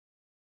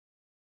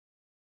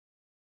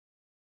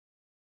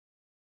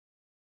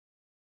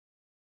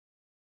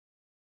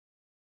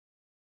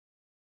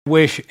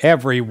wish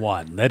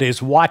everyone that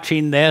is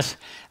watching this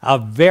a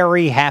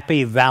very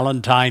happy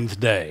Valentine's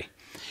Day.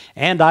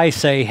 And I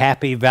say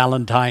happy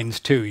Valentine's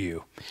to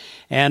you.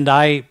 And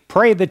I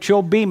pray that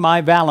you'll be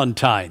my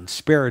Valentine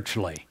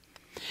spiritually.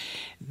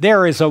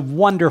 There is a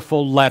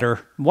wonderful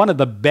letter, one of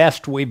the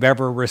best we've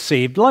ever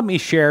received. Let me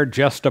share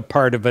just a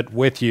part of it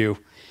with you.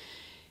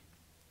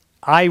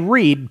 I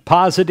read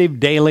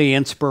Positive Daily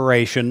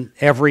Inspiration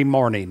every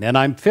morning, and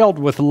I'm filled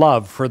with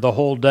love for the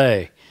whole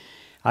day.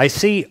 I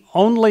see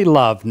only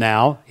love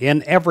now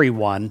in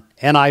everyone,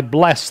 and I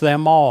bless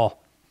them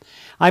all.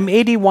 I'm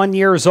 81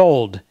 years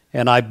old,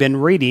 and I've been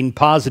reading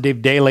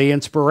Positive Daily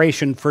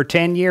Inspiration for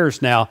 10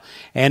 years now,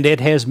 and it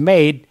has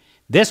made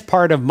this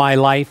part of my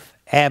life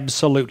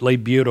absolutely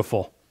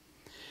beautiful.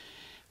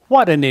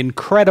 What an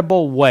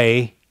incredible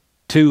way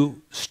to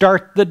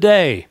start the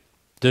day,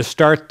 to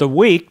start the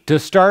week, to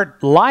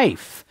start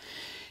life,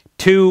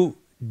 to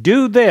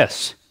do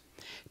this,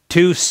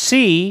 to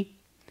see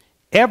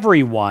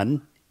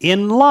everyone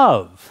in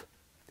love,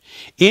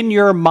 in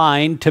your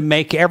mind to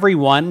make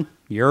everyone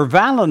your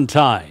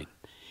Valentine.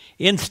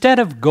 Instead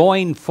of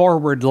going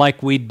forward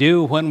like we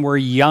do when we're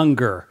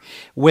younger,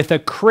 with a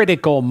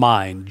critical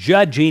mind,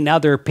 judging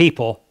other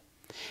people,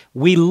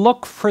 we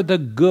look for the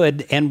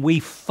good and we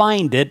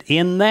find it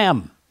in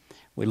them.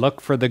 We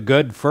look for the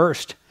good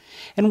first,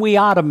 and we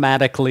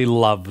automatically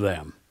love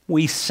them.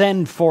 We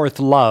send forth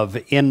love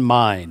in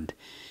mind.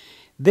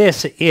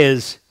 This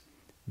is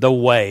the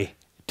way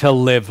to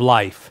live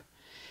life,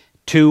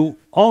 to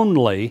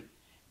only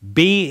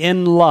be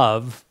in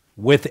love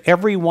with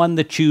everyone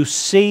that you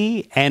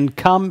see and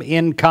come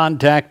in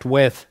contact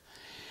with,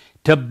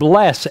 to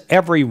bless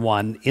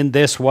everyone in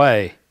this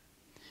way.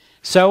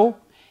 So,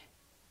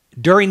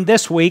 during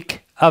this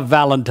week of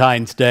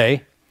Valentine's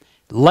Day,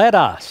 let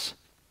us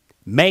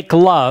make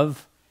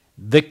love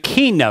the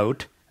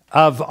keynote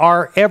of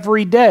our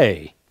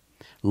everyday.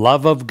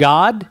 Love of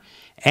God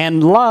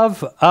and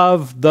love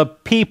of the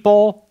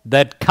people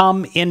that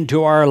come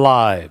into our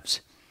lives.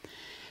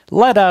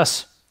 Let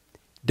us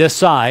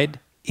decide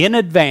in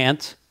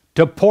advance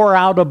to pour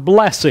out a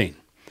blessing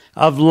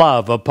of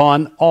love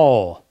upon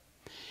all,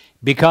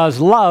 because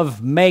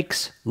love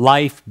makes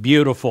life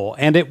beautiful,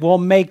 and it will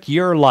make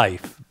your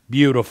life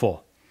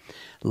beautiful.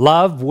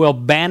 Love will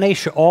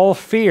banish all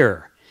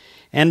fear,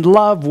 and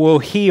love will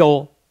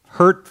heal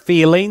hurt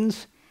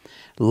feelings.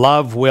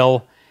 Love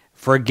will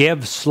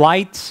forgive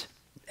slights,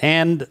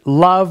 and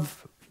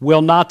love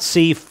will not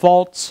see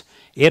faults.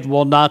 It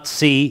will not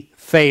see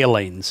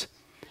failings.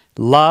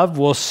 Love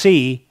will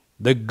see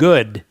the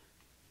good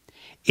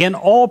in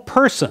all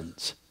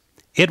persons.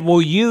 It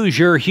will use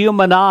your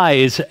human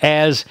eyes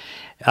as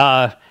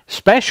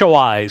special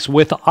eyes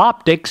with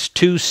optics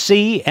to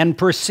see and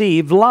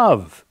perceive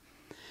love.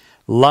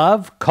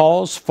 Love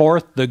calls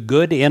forth the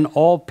good in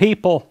all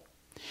people.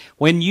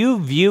 When you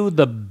view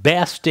the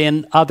best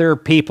in other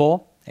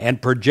people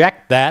and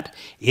project that,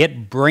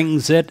 it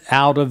brings it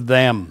out of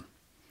them.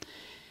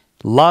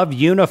 Love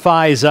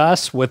unifies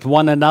us with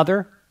one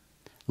another.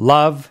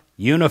 Love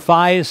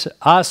unifies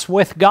us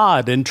with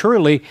God, and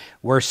truly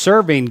we're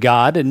serving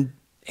God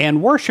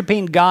and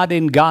worshiping God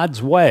in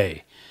God's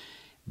way,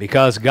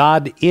 because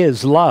God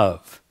is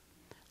love.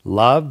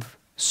 Love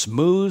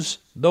smooths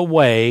the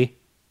way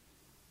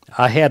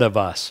ahead of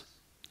us,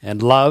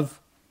 and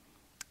love,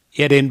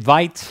 it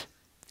invites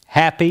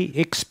happy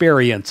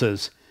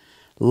experiences.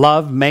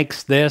 Love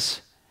makes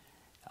this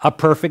a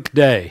perfect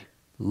day.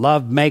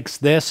 Love makes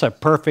this a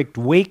perfect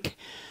week.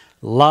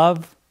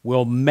 Love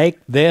will make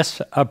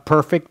this a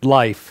perfect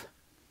life.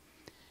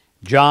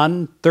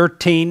 John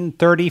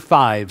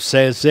 13:35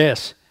 says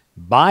this,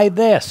 "By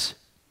this,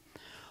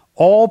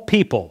 all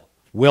people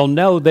will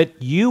know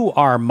that you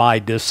are my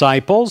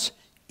disciples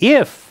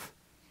if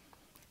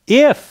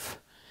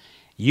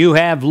you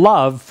have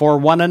love for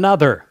one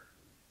another."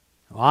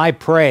 I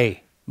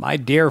pray, my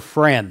dear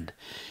friend,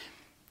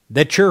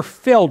 that you're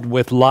filled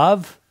with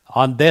love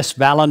on this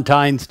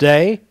Valentine's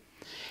Day,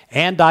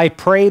 and I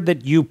pray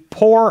that you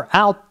pour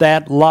out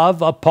that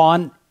love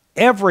upon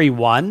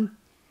everyone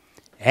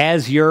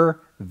as your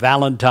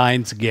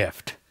Valentine's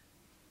gift.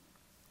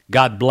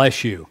 God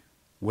bless you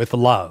with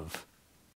love.